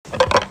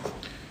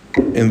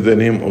In the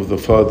name of the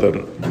Father,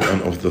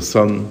 and of the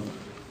Son,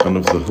 and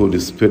of the Holy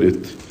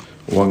Spirit,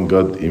 one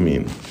God,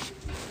 Amen.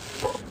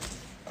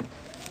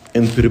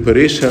 In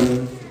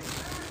preparation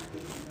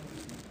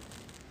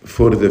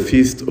for the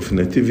Feast of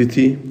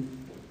Nativity,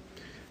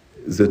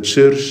 the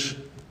Church,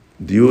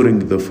 during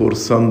the 4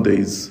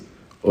 Sundays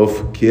of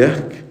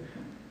Kiahk,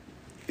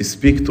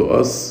 speak to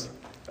us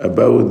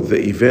about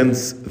the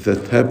events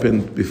that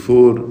happened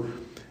before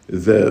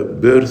the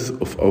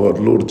birth of our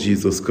Lord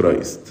Jesus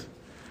Christ.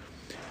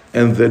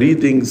 And the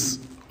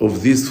readings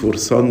of these 4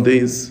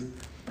 Sundays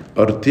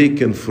are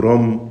taken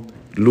from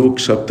Luke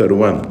chapter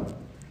 1.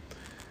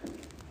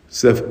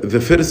 So the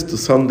first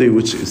Sunday,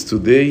 which is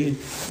today,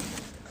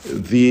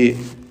 the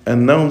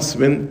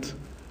announcement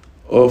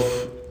of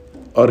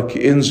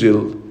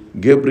Archangel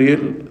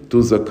Gabriel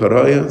to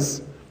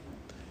Zacharias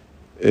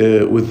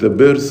with the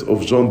birth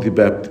of John the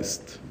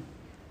Baptist.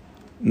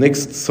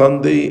 Next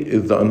Sunday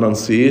is the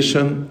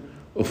Annunciation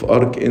of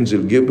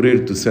Archangel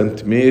Gabriel to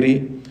Saint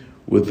Mary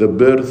with the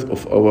birth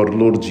of our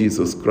Lord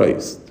Jesus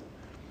Christ.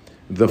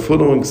 The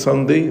following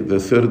Sunday, the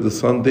 3rd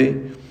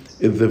Sunday,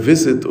 is the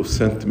visit of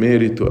Saint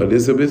Mary to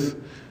Elizabeth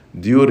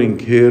during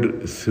her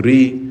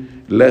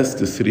last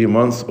 3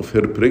 months of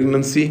her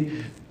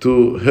pregnancy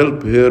to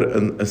help her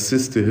and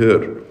assist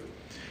her.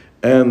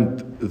 And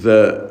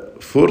the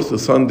 4th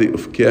Sunday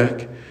of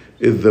Kiahk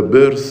is the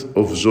birth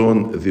of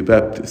John the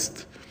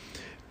Baptist.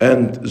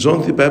 And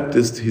John the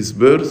Baptist, his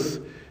birth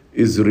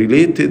is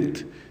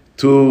related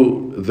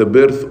to the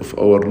birth of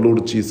our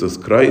Lord Jesus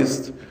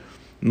Christ,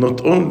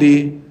 not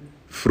only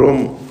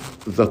from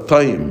the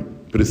time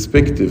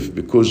perspective,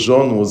 because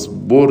John was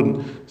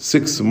born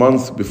 6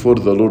 months before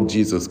the Lord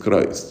Jesus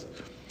Christ,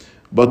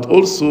 but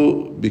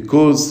also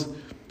because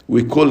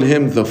we call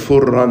him the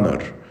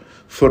forerunner.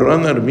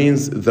 Forerunner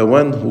means the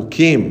one who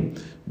came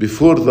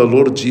before the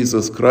Lord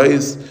Jesus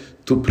Christ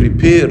to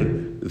prepare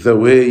the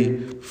way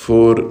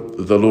for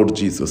the Lord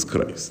Jesus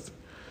Christ.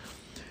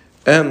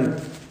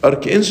 And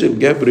Archangel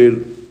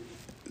Gabriel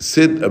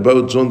said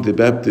about John the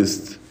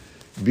Baptist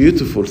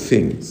beautiful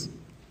things.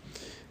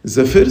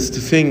 The first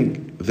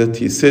thing that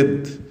he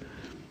said,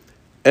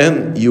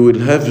 and you will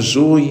have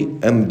joy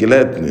and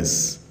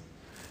gladness,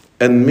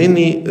 and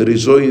many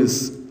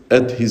rejoice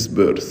at his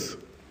birth.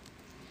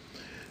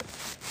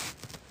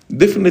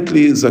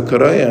 Definitely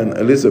Zachariah and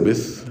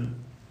Elizabeth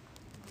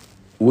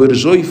were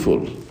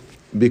joyful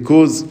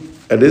because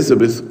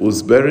Elizabeth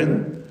was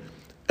barren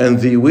and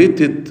they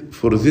waited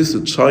for this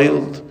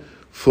child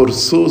for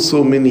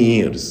so many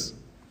years.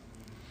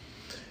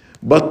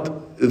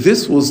 But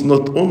this was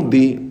not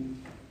only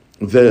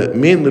the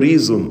main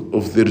reason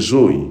of their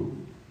joy,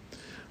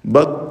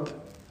 but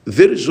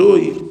their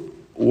joy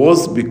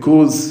was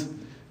because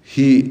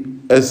he,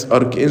 as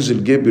Archangel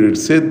Gabriel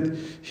said,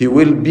 he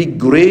will be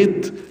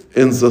great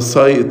in the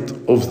sight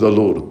of the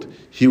Lord.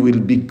 He will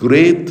be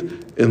great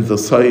in the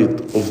sight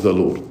of the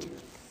Lord.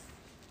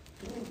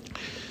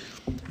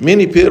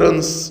 Many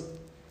parents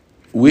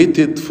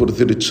waited for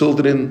their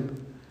children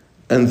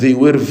and they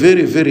were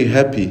very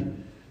happy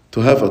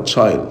to have a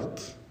child.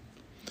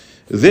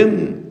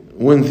 Then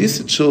when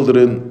these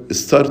children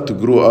start to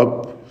grow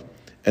up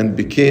and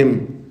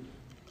became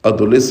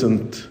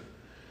adolescent,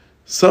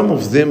 some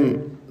of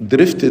them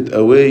drifted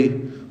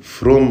away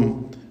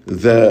from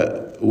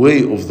the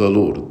way of the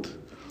Lord.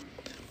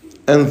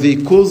 And they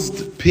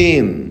caused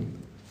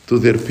pain to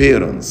their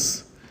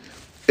parents.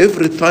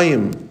 Every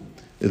time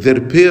their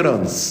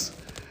parents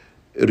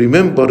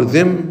remember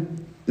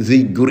them,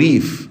 they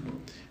grieve.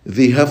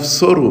 They have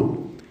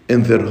sorrow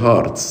in their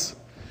hearts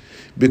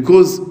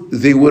because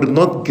they were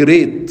not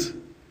great.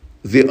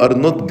 They are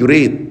not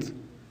great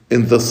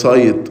in the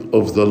sight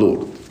of the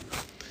Lord.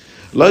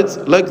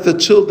 Like the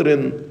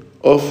children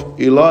of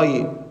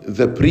Eli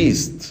the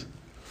priest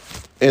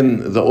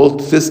in the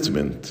Old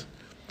Testament,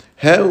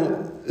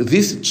 how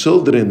these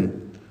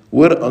children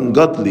were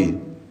ungodly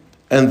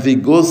and they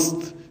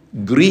caused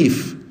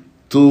grief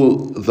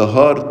to the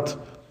heart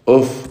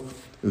of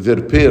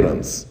their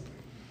parents.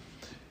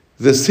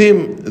 The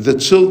same, the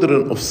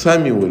children of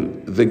Samuel,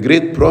 the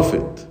great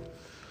prophet,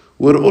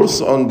 were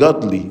also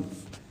ungodly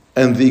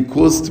and they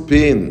caused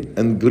pain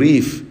and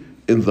grief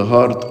in the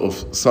heart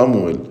of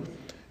Samuel,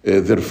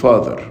 their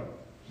father.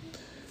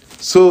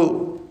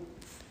 So,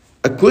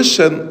 a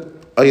question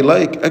I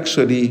like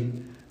actually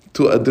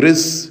to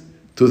address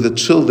to the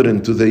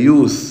children, to the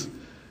youth,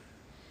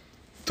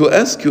 to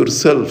ask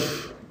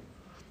yourself,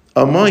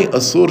 am I a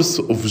source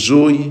of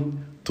joy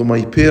to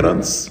my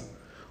parents,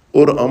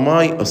 or am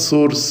I a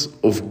source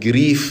of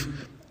grief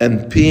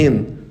and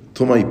pain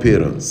to my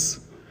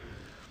parents?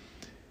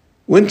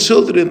 When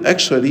children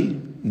actually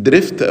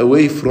drift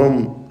away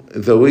from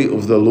the way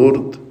of the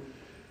Lord,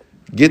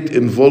 get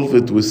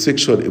involved with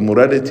sexual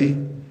immorality,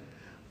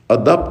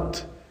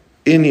 adopt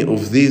any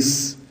of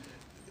these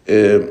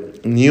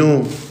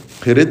new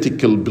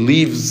heretical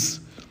beliefs,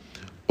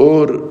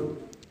 or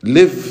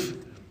live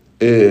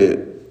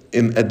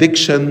in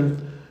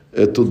addiction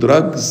to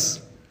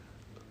drugs,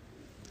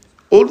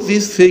 all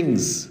these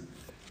things,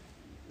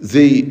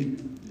 they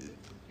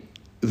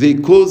they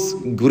cause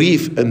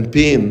grief and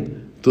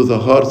pain to the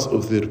hearts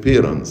of their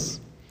parents.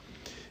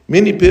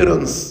 Many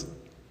parents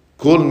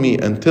call me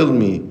and tell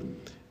me,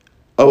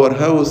 our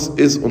house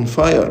is on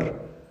fire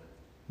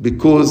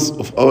because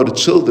of our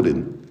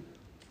children.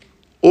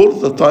 All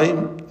the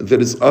time there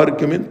is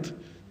argument,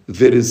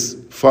 there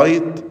is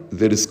fight,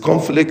 there is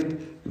conflict,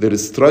 there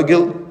is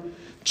struggle.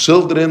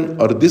 Children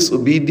are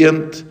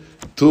disobedient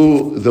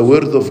to the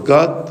word of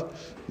God.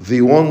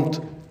 They want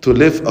to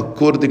live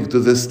according to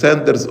the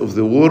standards of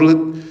the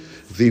world.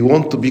 They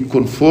want to be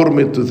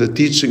conformed to the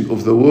teaching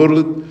of the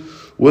world,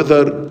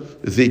 whether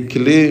they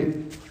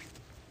claim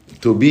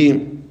to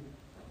be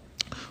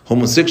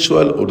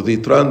homosexual or they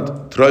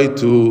try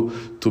to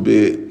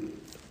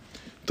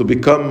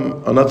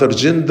become another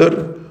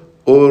gender,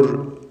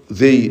 or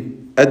they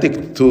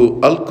addict to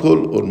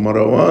alcohol or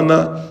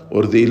marijuana,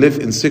 or they live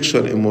in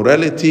sexual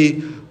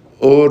immorality,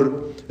 or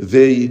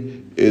they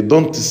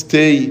don't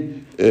stay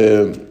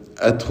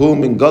at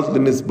home in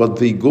godliness, but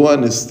they go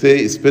and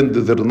spend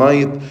their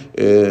night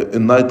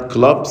in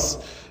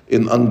nightclubs,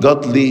 in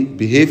ungodly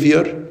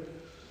behavior.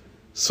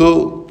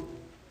 So,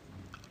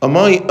 am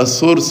I a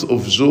source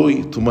of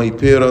joy to my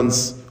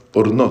parents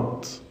or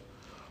not?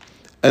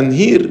 And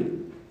here,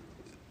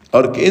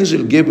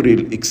 Archangel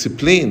Gabriel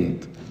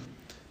explained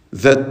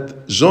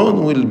that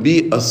John will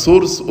be a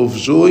source of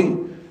joy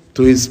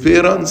to his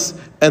parents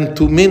and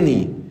to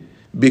many,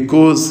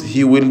 because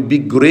he will be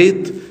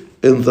great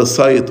in the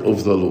sight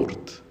of the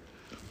Lord.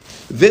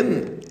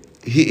 Then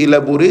he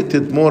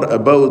elaborated more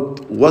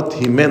about what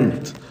he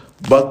meant,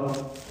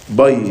 but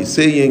by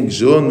saying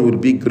John will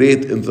be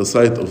great in the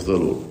sight of the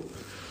Lord.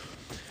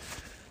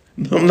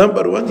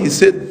 Number one, he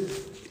said,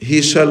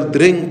 he shall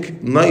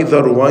drink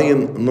neither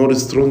wine nor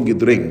strong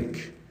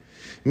drink.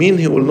 Mean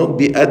he will not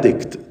be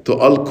addict to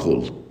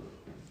alcohol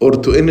or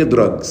to any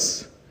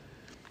drugs.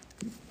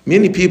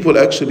 Many people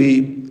actually,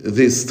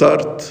 they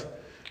start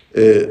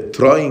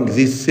trying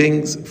these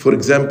things. For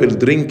example,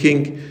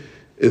 drinking,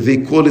 they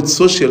call it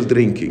social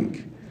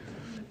drinking.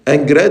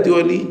 And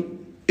gradually,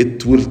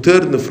 it will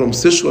turn from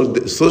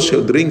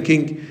social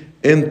drinking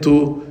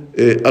into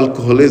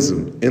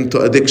alcoholism,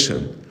 into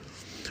addiction.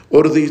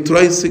 Or they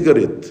try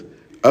cigarette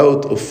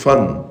out of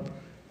fun,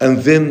 and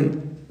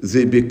then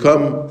they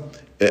become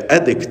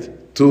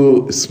addict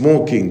to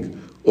smoking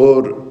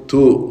or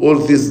to all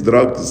these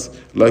drugs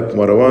like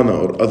marijuana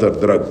or other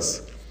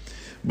drugs.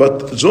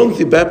 But John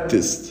the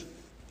Baptist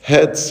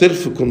had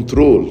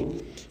self-control.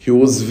 He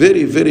was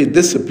very, very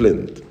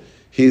disciplined.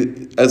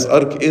 He, as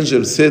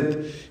Archangel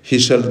said, he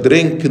shall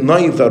drink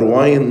neither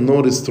wine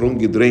nor strong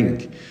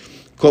drink.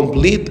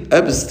 Complete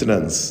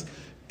abstinence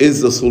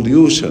is the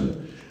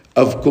solution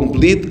of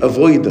complete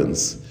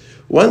avoidance.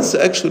 Once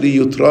actually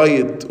you try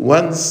it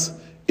once,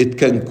 it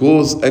can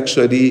cause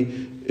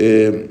actually,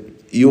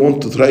 you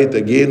want to try it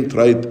again,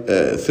 try it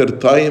a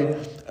third time,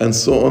 and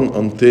so on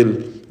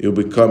until you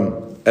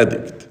become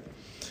addict.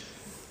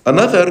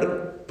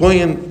 Another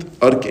point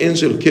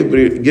Archangel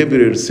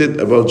Gabriel said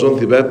about John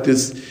the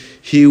Baptist,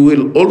 he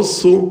will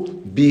also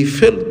be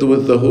filled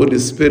with the Holy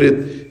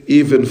Spirit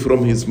even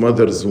from his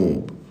mother's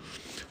womb.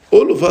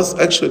 All of us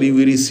actually,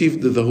 we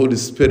received the Holy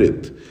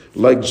Spirit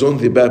like John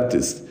the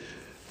Baptist.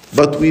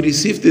 But we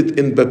received it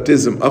in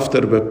baptism.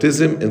 After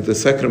baptism, in the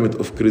sacrament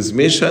of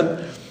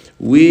chrismation,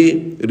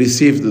 we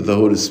received the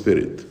Holy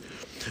Spirit.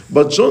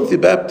 But John the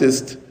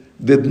Baptist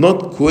did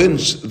not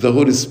quench the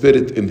Holy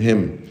Spirit in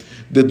him,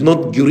 did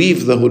not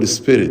grieve the Holy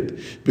Spirit,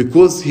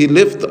 because he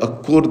lived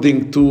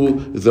according to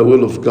the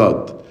will of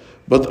God.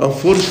 But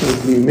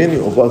unfortunately, many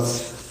of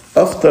us,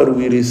 after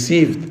we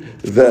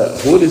received the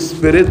Holy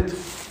Spirit,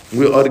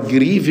 we are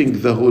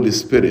grieving the Holy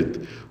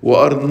Spirit. We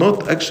are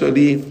not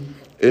actually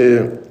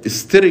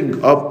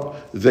stirring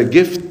up the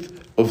gift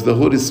of the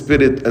Holy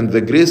Spirit and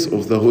the grace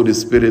of the Holy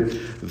Spirit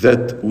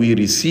that we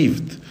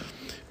received.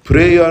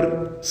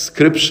 Prayer,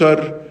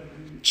 scripture,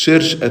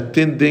 church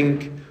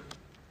attending,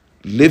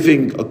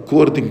 living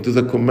according to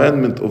the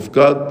commandment of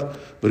God,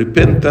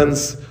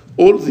 repentance,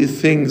 all these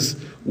things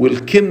will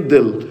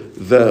kindle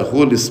the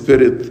Holy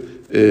Spirit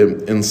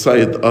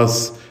inside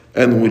us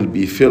and will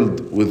be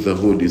filled with the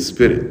Holy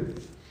Spirit.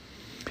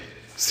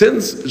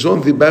 Since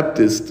John the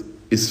Baptist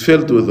is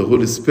filled with the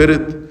Holy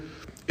Spirit,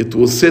 it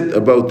was said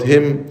about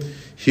him,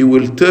 he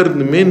will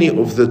turn many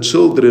of the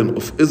children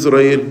of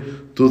Israel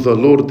to the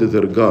Lord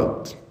their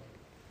God.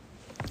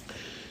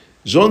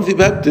 John the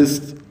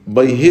Baptist,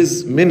 by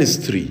his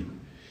ministry,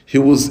 he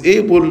was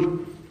able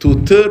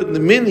to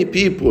turn many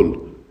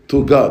people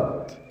to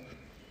God.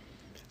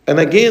 And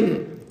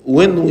again,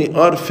 when we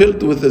are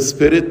filled with the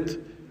Spirit,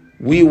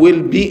 we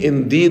will be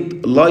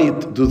indeed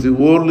light to the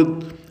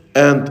world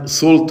and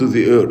salt to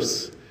the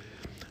earth.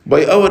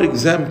 By our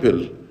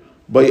example,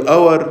 by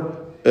our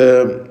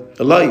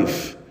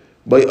life,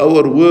 by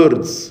our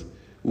words,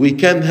 we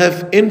can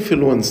have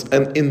influence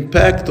and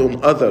impact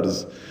on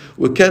others.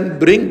 We can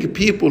bring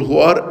people who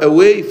are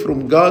away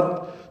from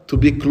God to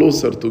be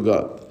closer to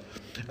God.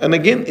 And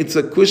again, it's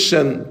a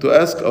question to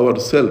ask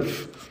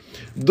ourselves,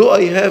 do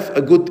I have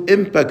a good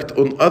impact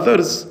on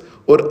others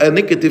or a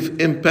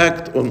negative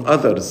impact on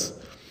others?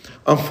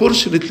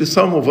 Unfortunately,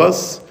 some of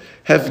us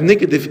have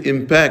negative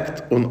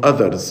impact on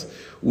others.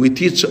 We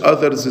teach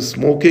others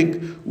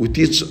smoking, we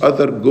teach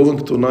others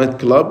going to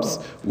nightclubs,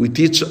 we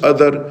teach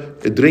others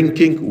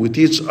drinking, we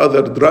teach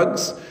others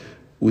drugs,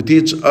 we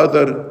teach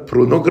others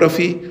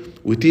pornography,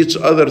 we teach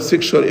others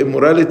sexual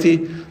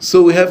immorality.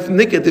 So we have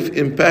negative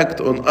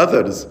impact on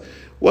others.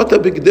 What a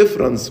big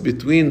difference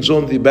between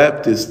John the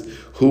Baptist,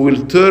 who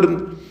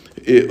turned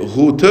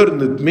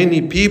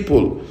many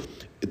people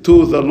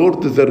to the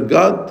Lord their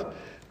God,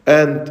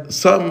 and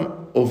some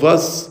of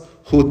us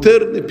who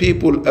turn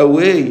people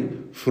away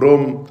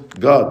from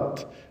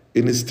God.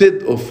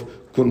 Instead of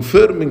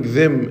confirming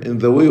them in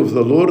the way of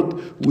the Lord,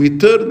 we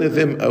turn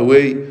them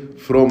away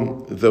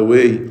from the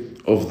way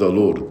of the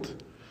Lord.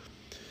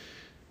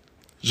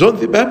 John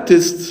the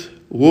Baptist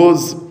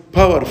was a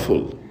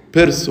powerful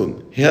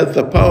person. He had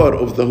the power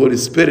of the Holy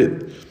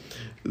Spirit.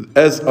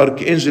 As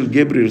Archangel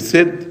Gabriel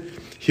said,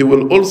 he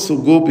will also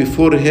go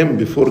before him,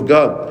 before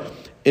God,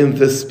 in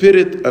the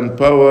spirit and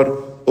power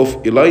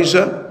of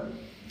Elijah.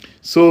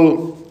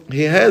 So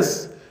he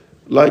has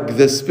like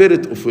the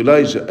spirit of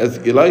Elijah. As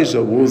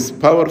Elijah was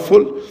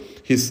powerful,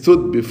 he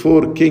stood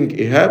before King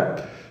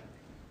Ahab.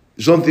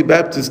 John the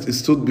Baptist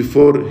stood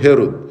before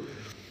Herod.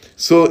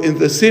 So in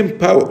the same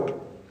power,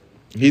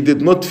 he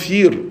did not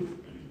fear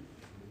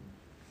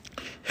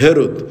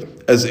Herod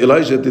as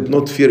Elijah did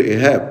not fear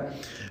Ahab,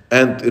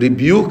 and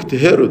rebuked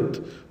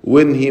Herod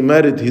when he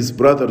married his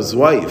brother's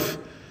wife,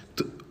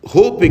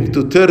 hoping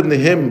to turn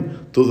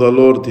him to the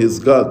Lord his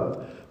God.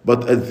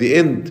 But at the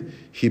end,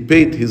 he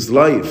paid his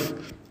life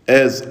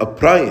as a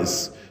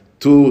price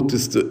for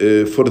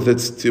the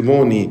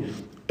testimony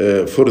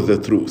for the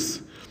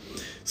truth.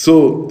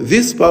 So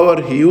this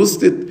power, he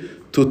used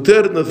it to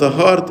turn the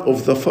heart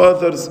of the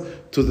fathers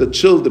to the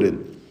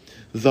children.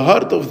 The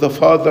heart of the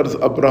fathers,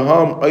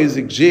 Abraham,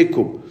 Isaac,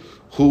 Jacob,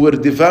 who were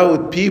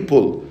devout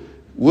people,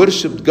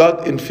 worshipped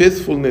God in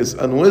faithfulness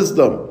and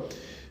wisdom.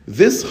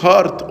 This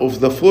heart of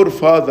the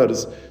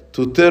forefathers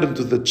to turn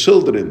to the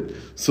children,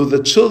 so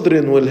the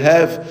children will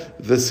have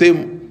the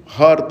same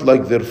heart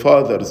like their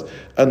fathers,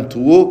 and to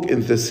walk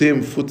in the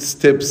same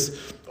footsteps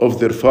of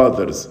their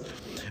fathers,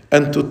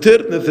 and to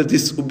turn the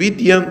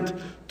disobedient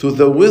to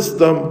the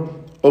wisdom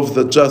of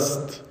the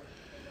just.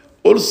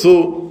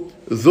 Also,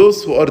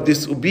 those who are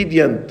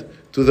disobedient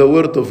to the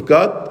word of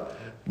God,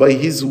 by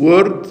his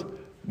word,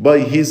 by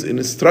his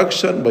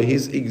instruction, by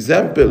his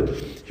example,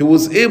 he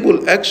was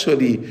able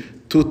actually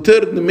to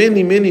turn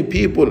many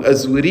people.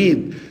 As we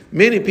read,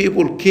 many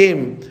people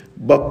came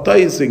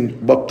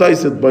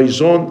baptized by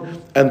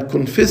John and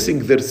confessing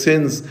their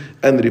sins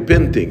and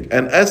repenting,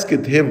 and asked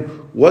him,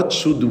 what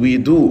should we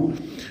do?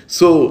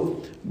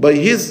 So by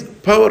his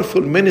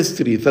powerful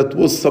ministry that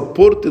was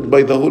supported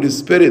by the Holy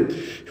Spirit,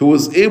 he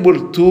was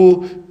able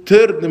to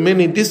turn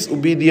many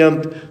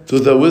disobedient to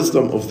the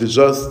wisdom of the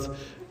just,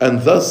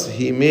 and thus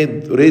he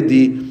made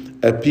ready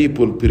a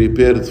people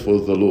prepared for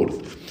the Lord.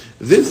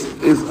 This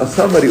is a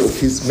summary of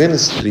his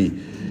ministry,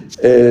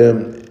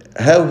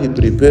 how he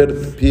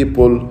prepared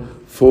people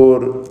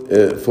for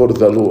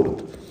the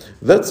Lord.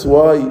 That's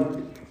why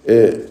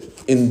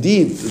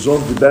indeed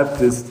John the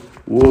Baptist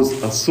was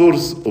a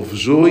source of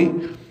joy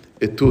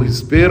to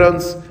his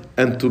parents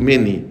and to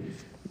many,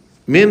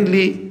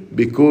 mainly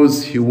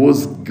because he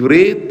was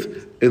great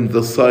in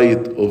the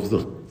sight of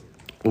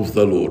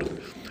the Lord.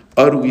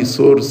 Are we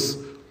source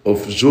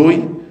of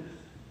joy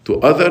to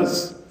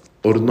others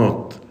or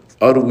not?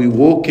 Are we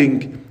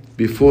walking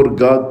before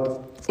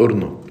God or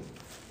not?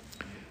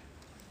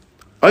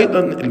 أيضا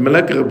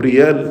الملاك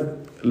غبريال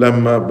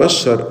لما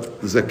بشر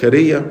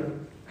زكريا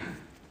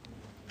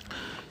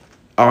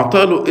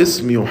أعطاله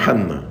اسم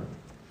يوحنا.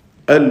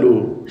 قال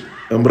له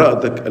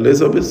امرأتك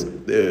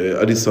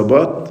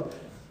إليصابات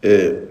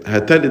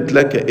هتلد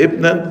لك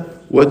ابنا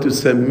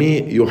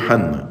وتسميه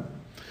يوحنا.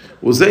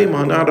 وزي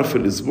ما هنعرف في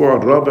الأسبوع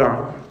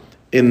الرابع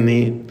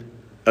إن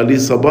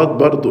إليصابات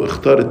برضو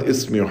اختارت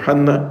اسم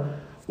يوحنا،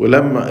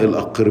 ولما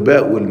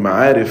الأقرباء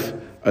والمعارف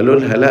قالوا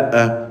لها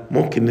لأ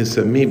ممكن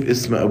نسميه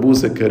باسم أبوه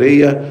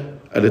زكريا،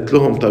 قالت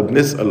لهم طب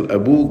نسأل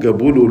أبوه.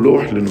 جابوا له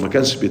لوح لأنه ما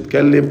كانش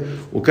بيتكلم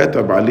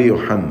وكتب عليه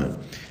يوحنا.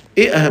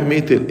 إيه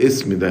أهمية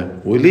الاسم ده؟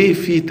 وليه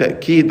في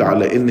تأكيد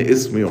على إن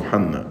اسم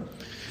يوحنا؟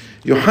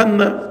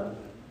 يوحنا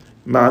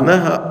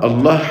معناها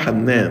الله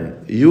حنان.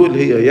 يول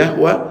هي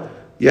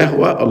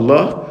يهوى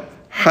الله،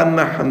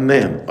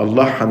 حنان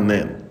الله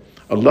حنان،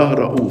 الله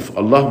رؤوف،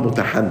 الله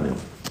متحنن.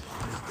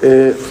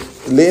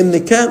 لأن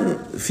كان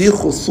في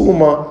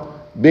خصومة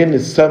بين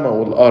السماء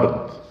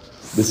والأرض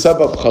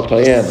بسبب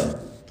خطايانا.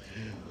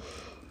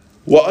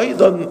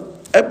 وأيضا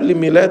قبل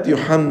ميلاد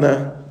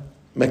يوحنا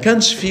ما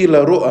كانش فيه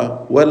لا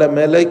رؤى ولا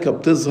ملائكة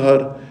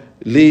بتظهر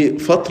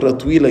لفترة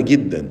طويلة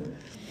جدا.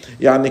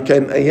 يعني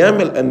كان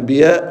أيام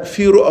الأنبياء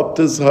في رؤى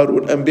بتظهر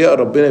والأنبياء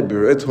ربنا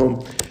بيوعدهم،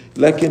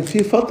 لكن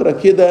في فترة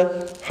كده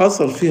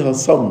حصل فيها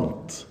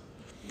صمت،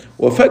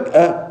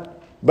 وفجأة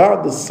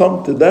بعد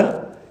الصمت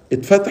ده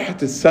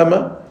اتفتحت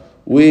السماء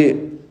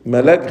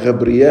وملاك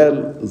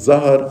غبريال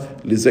ظهر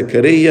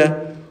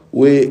لزكريا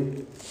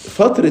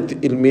فترة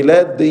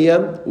الميلاد دي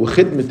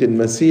وخدمة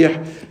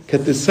المسيح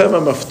كانت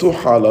السماء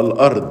مفتوحة على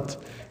الأرض،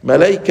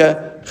 ملائكة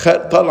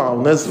طالعة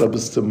ونازلة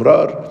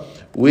باستمرار،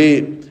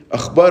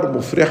 وأخبار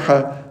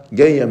مفرحة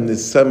جاية من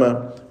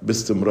السماء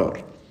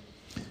باستمرار.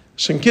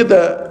 عشان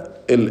كده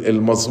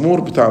المزمور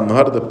بتاع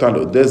النهاردة بتاع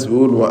القداس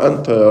بيقول: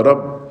 وأنت يا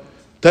رب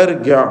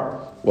ترجع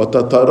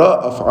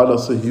وتتراءف على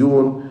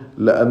صهيون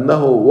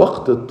لأنه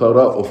وقت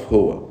التراءف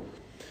هو.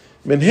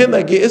 من هنا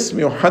جه اسم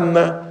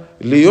يوحنا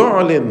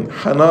ليعلن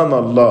حنان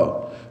الله،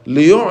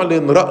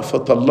 ليعلن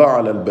رأفة الله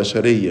على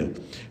البشرية،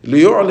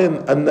 ليعلن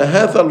أن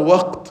هذا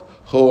الوقت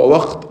هو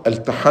وقت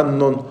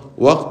التحنن،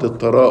 وقت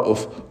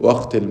التراءف،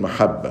 وقت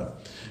المحبة.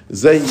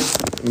 زي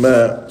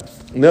ما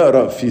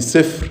نقرأ في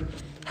سفر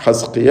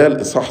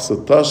حزقيال إصحاح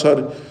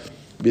 16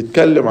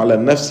 بيتكلم على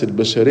النفس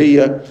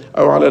البشرية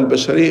أو على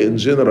البشرية in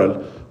general،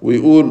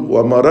 ويقول: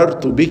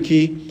 ومررت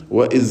بك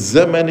وإذ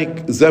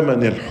زمنك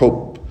زمن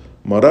الحب،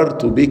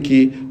 مررت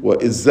بك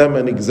وإذ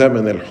زمنك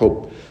زمن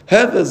الحب.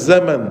 هذا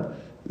الزمن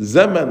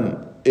زمن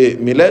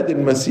ميلاد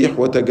المسيح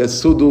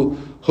وتجسده،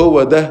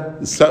 هو ده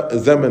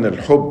زمن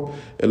الحب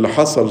اللي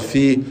حصل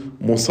فيه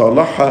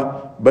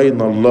مصالحة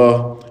بين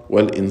الله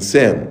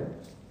والإنسان.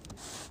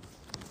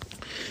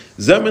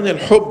 زمن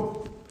الحب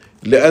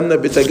لأن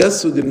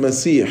بتجسد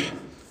المسيح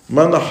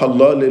منح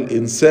الله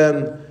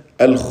للإنسان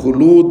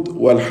الخلود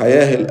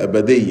والحياة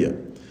الأبدية.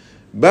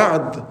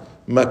 بعد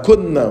ما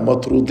كنا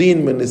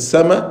مطرودين من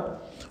السماء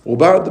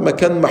وبعد ما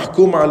كان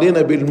محكوم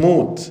علينا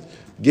بالموت،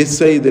 جه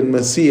السيد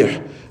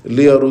المسيح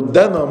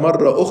ليردنا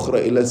مرة أخرى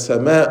إلى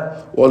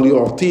السماء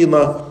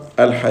وليعطينا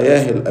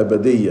الحياة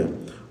الأبدية.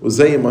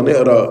 وزي ما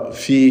نقرأ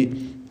في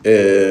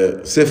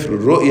سفر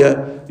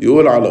الرؤيا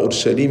يقول على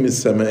أورشليم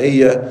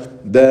السمائية: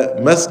 ده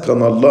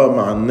مسكن الله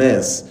مع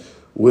الناس.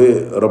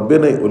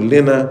 وربنا يقول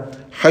لنا: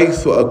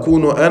 حيث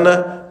أكون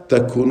أنا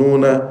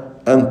تكونون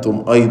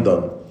أنتم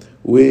أيضا.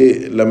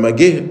 ولما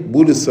جه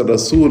بولس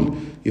الرسول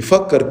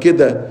يفكر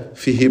كده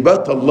في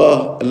هبات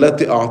الله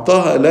التي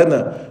أعطاها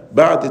لنا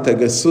بعد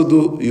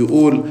تجسده،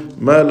 يقول: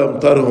 ما لم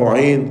تره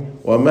عين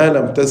وما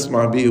لم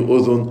تسمع به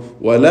أذن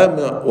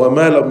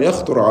وما لم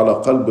يخطر على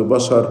قلب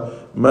بشر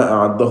ما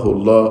أعده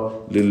الله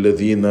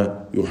للذين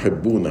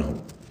يحبونه.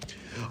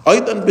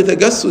 أيضا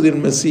بتجسد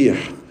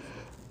المسيح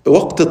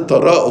وقت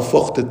التراءف،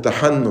 وقت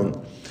التحنن،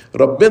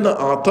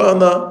 ربنا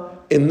أعطانا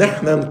إن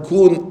احنا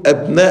نكون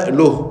أبناء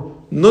له،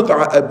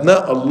 ندعى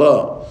أبناء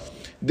الله.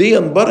 دي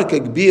بركة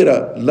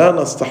كبيرة لا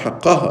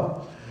نستحقها.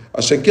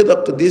 عشان كده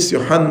القديس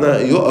يوحنا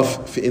يقف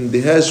في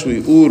اندهاش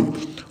ويقول: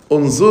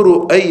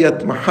 انظروا أية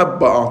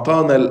محبة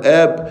أعطانا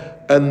الآب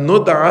أن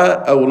ندعى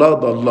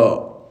أولاد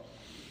الله.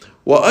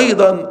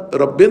 وأيضا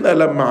ربنا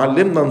لما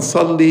علمنا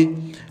نصلي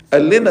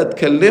قال لنا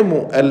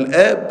تكلموا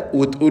الآب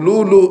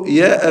وتقولوا له: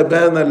 يا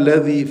أبانا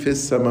الذي في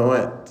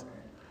السماوات.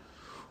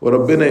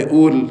 وربنا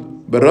يقول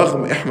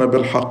بالرغم إحنا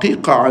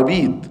بالحقيقة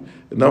عبيد،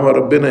 إنما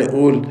ربنا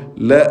يقول: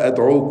 لا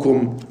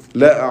أدعوكم،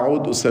 لا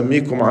أعود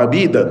أسميكم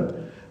عبيدا،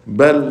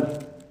 بل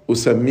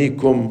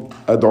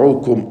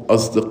أدعوكم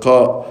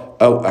أصدقاء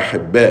أو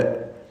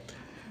أحباء.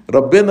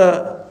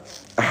 ربنا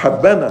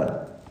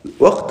أحبنا.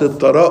 وقت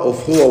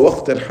التراءف هو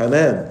وقت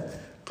الحنان.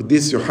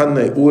 قديس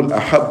يوحنا يقول: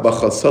 أحب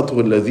خاصته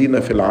الذين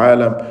في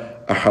العالم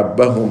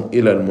أحبهم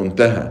إلى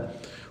المنتهى.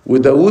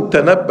 وداود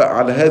تنبأ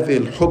على هذه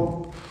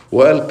الحب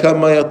وقال: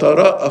 كما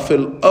يتراءف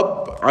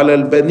الأب على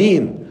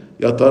البنين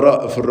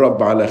يتراءف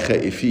الرب على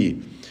خائفيه.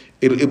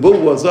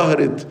 الأبوة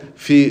ظهرت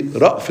في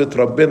رأفة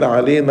ربنا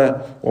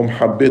علينا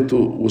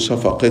ومحبته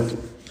وشفقته.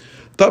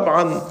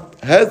 طبعا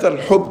هذا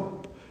الحب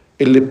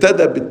اللي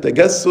ابتدى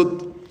بالتجسد،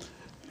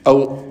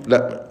 أو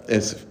لا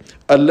آسف،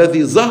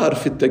 الذي ظهر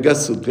في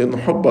التجسد، لأن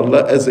حب الله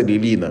أزلي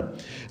لينا،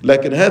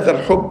 لكن هذا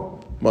الحب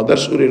ما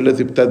اقدرش اقول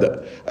الذي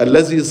ابتدأ،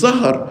 الذي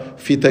ظهر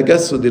في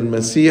تجسد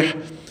المسيح.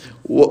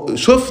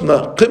 وشفنا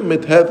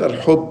قمة هذا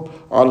الحب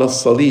على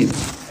الصليب: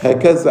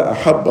 هكذا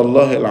أحب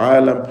الله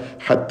العالم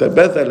حتى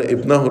بذل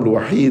ابنه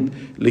الوحيد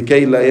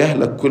لكي لا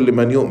يهلك كل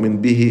من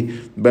يؤمن به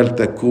بل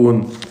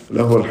تكون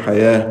له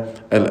الحياة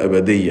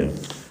الأبدية.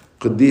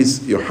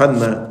 قديس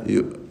يوحنا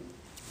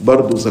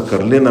برضو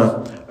ذكر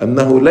لنا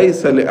أنه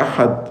ليس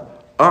لأحد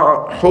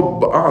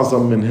حب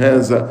أعظم من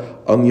هذا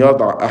أن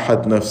يضع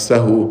أحد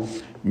نفسه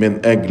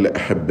من أجل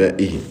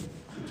أحبائه.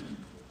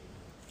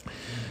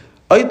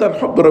 أيضا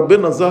حب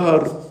ربنا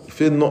ظهر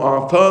في أنه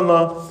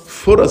أعطانا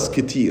فرص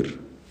كتير.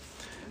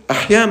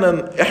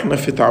 أحيانا إحنا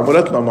في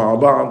تعاملاتنا مع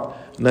بعض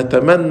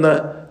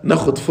نتمنى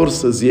ناخد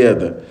فرصة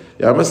زيادة.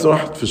 يعني مثلا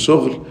واحد في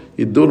شغل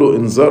يدوله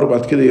إنذار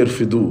وبعد كده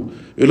يرفدوه،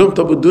 يقول لهم: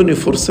 طب ادوني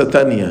فرصة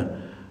تانية،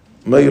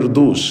 ما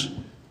يرضوش،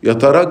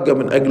 يترجى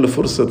من أجل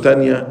فرصة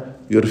تانية،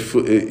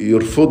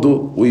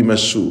 يرفضوا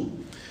ويمشوه.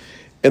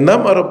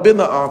 إنما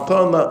ربنا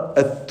أعطانا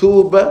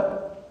التوبة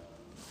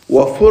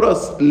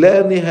وفرص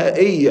لا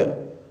نهائية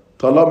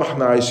طالما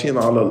احنا عايشين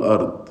على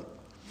الأرض.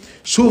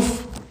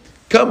 شوف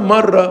كم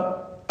مرة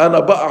أنا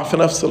بقع في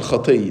نفس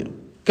الخطية،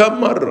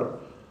 كم مرة،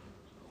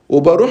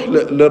 وبروح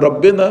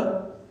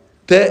لربنا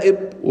تائب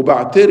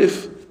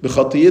وبعترف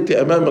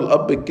بخطيتي أمام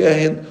الأب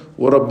الكاهن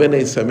وربنا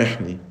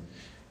يسامحني.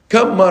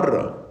 كم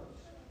مرة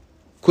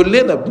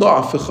كلنا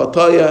بنقع في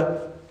خطايا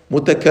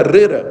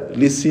متكررة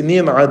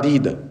لسنين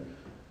عديدة.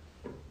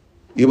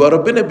 يبقى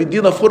ربنا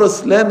بيدينا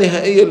فرص لا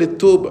نهائية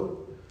للتوبة،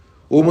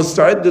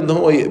 ومستعد ان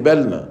هو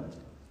يقبلنا.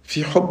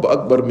 في حب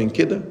اكبر من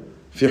كده؟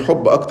 في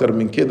حب اكتر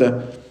من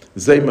كده؟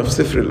 زي ما في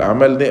سفر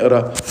الاعمال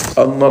نقرأ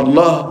ان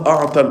الله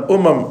اعطى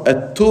الامم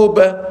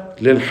التوبة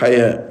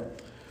للحياة،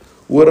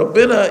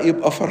 وربنا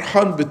يبقى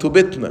فرحان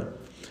بتوبتنا.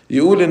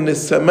 يقول ان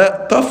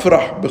السماء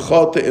تفرح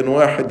بخاطئ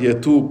واحد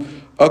يتوب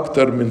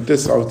اكتر من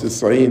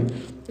 99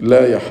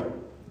 لا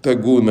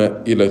يحتاجون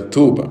الى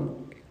التوبة.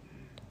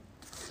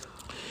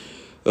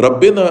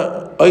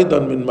 ربنا ايضا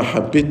من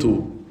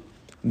محبته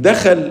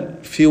دخل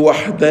في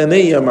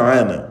وحدانية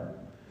معانا،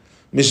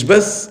 مش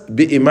بس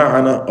بقي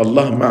معنا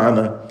الله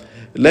معنا،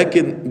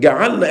 لكن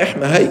جعلنا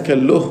احنا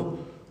هيكل له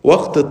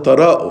وقت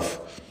الترأف.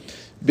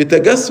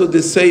 بتجسد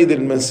السيد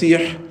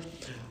المسيح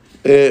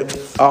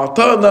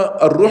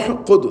أعطانا الروح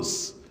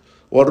القدس،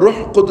 والروح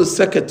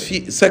القدس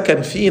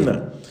سكن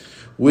فينا،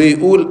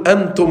 ويقول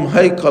أنتم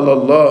هيكل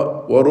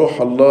الله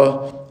وروح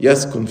الله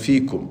يسكن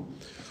فيكم.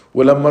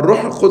 ولما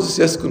الروح القدس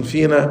يسكن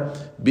فينا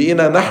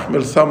بقينا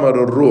نحمل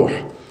ثمر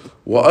الروح.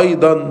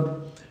 وأيضا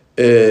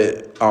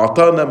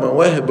أعطانا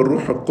مواهب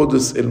الروح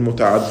القدس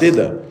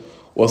المتعددة،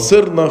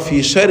 وصرنا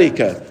في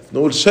شركة،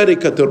 نقول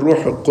شركة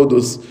الروح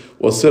القدس،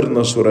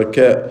 وصرنا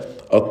شركاء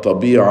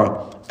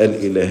الطبيعة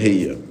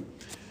الإلهية.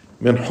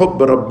 من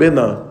حب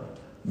ربنا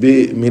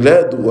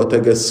بميلاده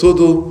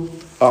وتجسده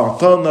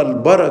أعطانا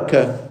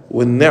البركة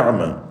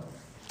والنعمة.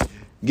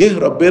 جه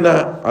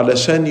ربنا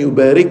علشان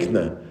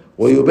يباركنا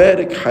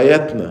ويبارك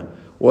حياتنا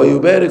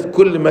ويبارك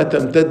كل ما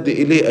تمتد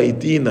إليه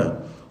أيدينا،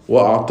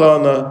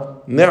 وأعطانا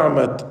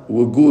نعمة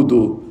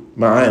وجوده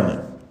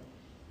معانا.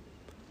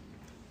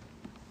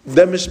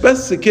 ده مش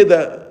بس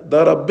كده،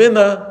 ده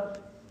ربنا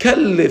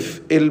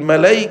كلف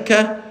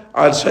الملائكة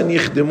علشان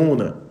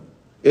يخدمونا.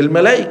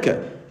 الملائكة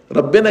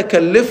ربنا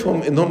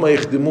كلفهم ان هم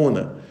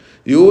يخدمونا.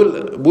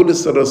 يقول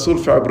بولس الرسول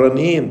في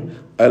عبرانيين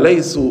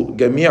أليسوا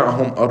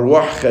جميعهم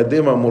أرواح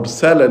خادمة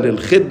مرسلة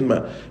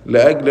للخدمة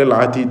لأجل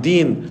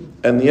العتيدين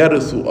أن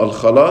يرثوا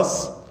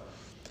الخلاص.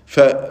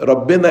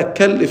 فربنا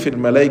كلف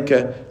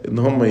الملائكة ان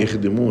هم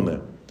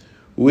يخدمونا.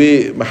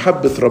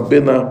 ومحبة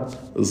ربنا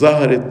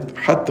ظهرت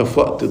حتى في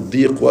وقت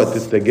الضيق، وقت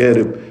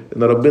التجارب،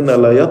 ان ربنا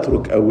لا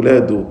يترك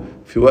أولاده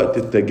في وقت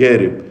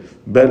التجارب،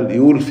 بل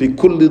يقول في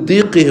كل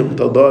ضيقهم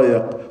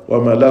تضايق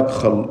وملاك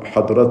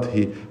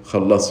حضرته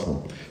خلصهم.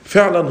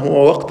 فعلا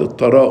هو وقت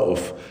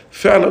الترأف،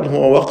 فعلا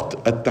هو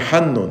وقت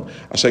التحنن.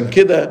 عشان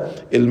كده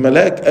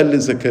الملاك قال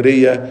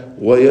لزكريا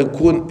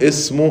ويكون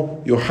اسمه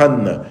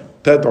يوحنا،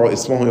 تدعو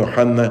اسمه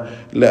يوحنا،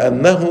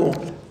 لأنه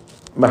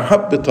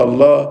محبة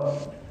الله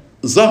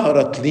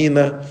ظهرت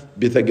لينا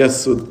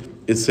بتجسد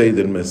السيد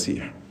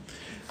المسيح.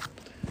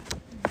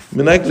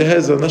 من أجل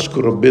هذا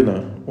نشكر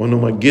ربنا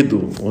ونمجده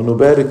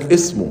ونبارك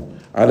اسمه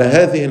على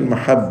هذه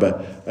المحبة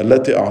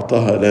التي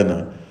أعطاها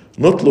لنا.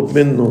 نطلب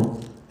منه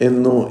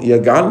أنه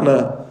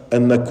يجعلنا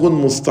أن نكون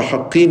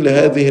مستحقين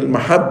لهذه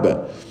المحبة،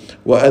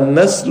 وأن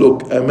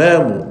نسلك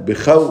أمامه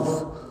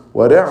بخوف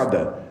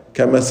ورعدة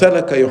كما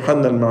سلك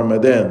يوحنا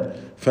المعمدان،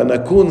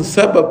 فنكون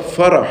سبب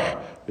فرح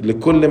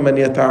لكل من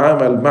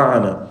يتعامل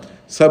معنا،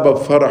 سبب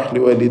فرح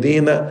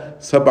لوالدينا،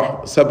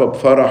 سبب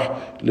فرح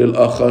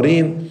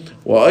للآخرين،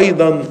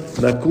 وأيضا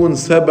نكون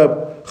سبب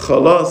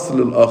خلاص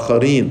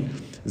للآخرين.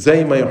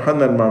 زي ما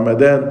يوحنا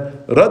المعمدان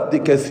رد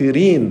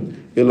كثيرين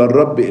إلى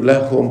الرب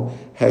إلههم،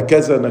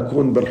 هكذا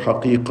نكون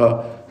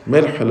بالحقيقة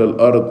ملح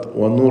للأرض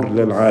ونور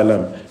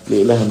للعالم.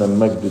 لإلهنا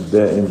المجد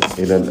الدائم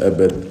إلى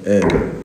الأبد آمين.